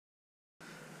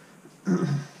Okay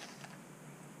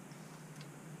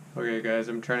guys,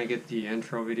 I'm trying to get the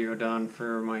intro video done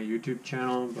for my YouTube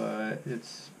channel, but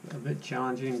it's a bit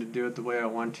challenging to do it the way I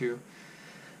want to.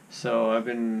 So I've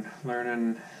been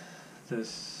learning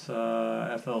this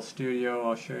FL Studio.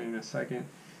 I'll show you in a second,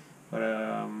 but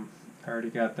I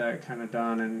already got that kind of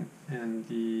done, and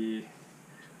the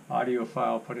audio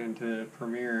file put into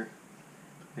Premiere,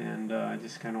 and I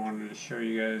just kind of wanted to show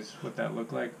you guys what that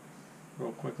looked like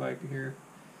real quick like here,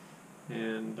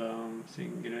 and so you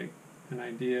can get an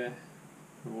idea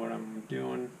of what I'm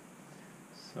doing.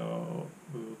 So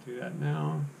we will do that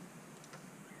now,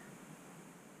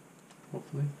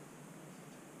 hopefully.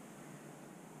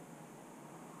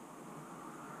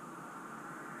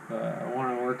 I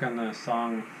want to work on the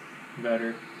song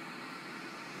better,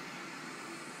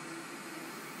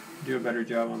 do a better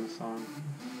job on the song.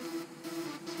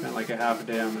 Spent like a half a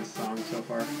day on this song so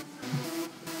far.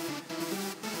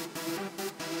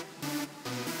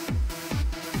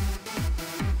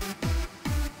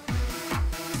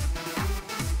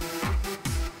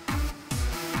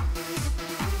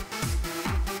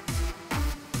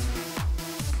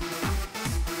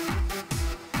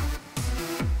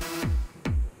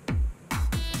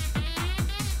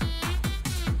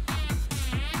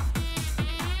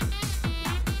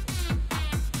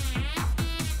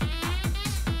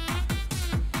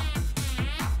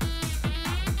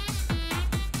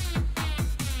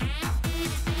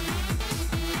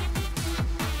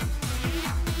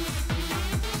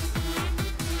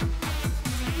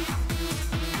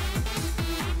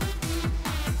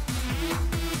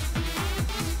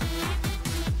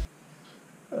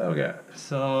 Okay,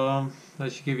 so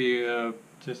that should give you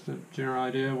just a general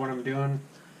idea of what I'm doing.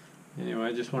 Anyway,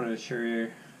 I just wanted to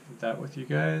share that with you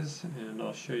guys, and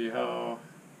I'll show you how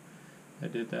I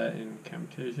did that in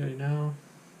Camtasia now.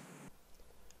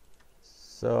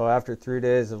 So after 3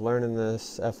 days of learning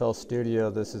this FL Studio,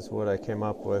 this is what I came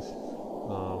up with.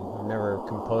 I've never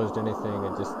composed anything,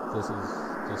 this is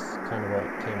just kind of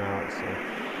what came out, so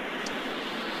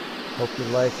hope you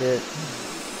like it.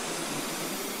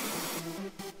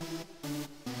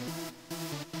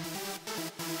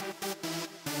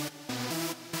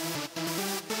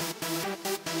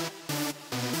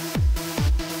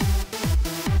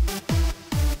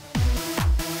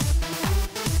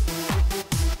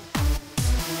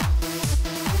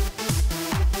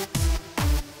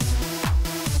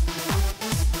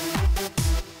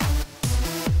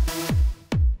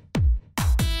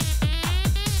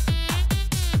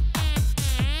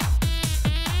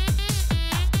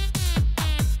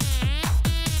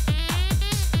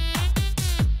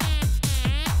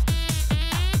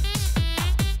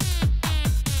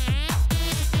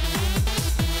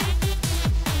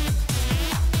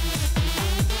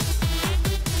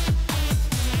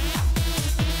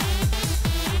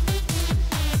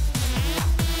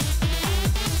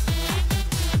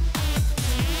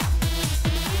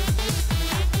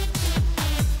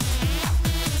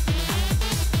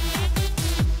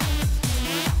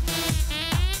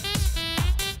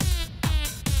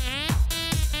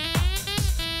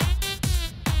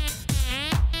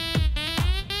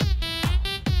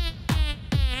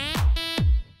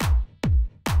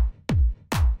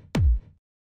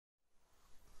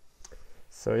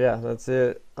 So yeah, that's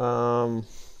it.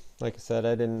 Like I said,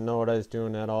 I didn't know what I was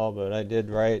doing at all, but I did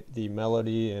write the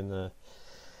melody and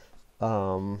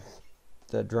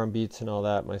the drum beats and all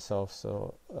that myself.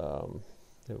 So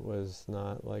it was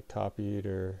not like copied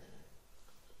or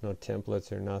no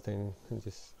templates or nothing. It's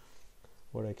just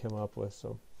what I came up with.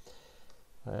 So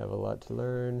I have a lot to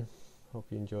learn. Hope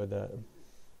you enjoyed that.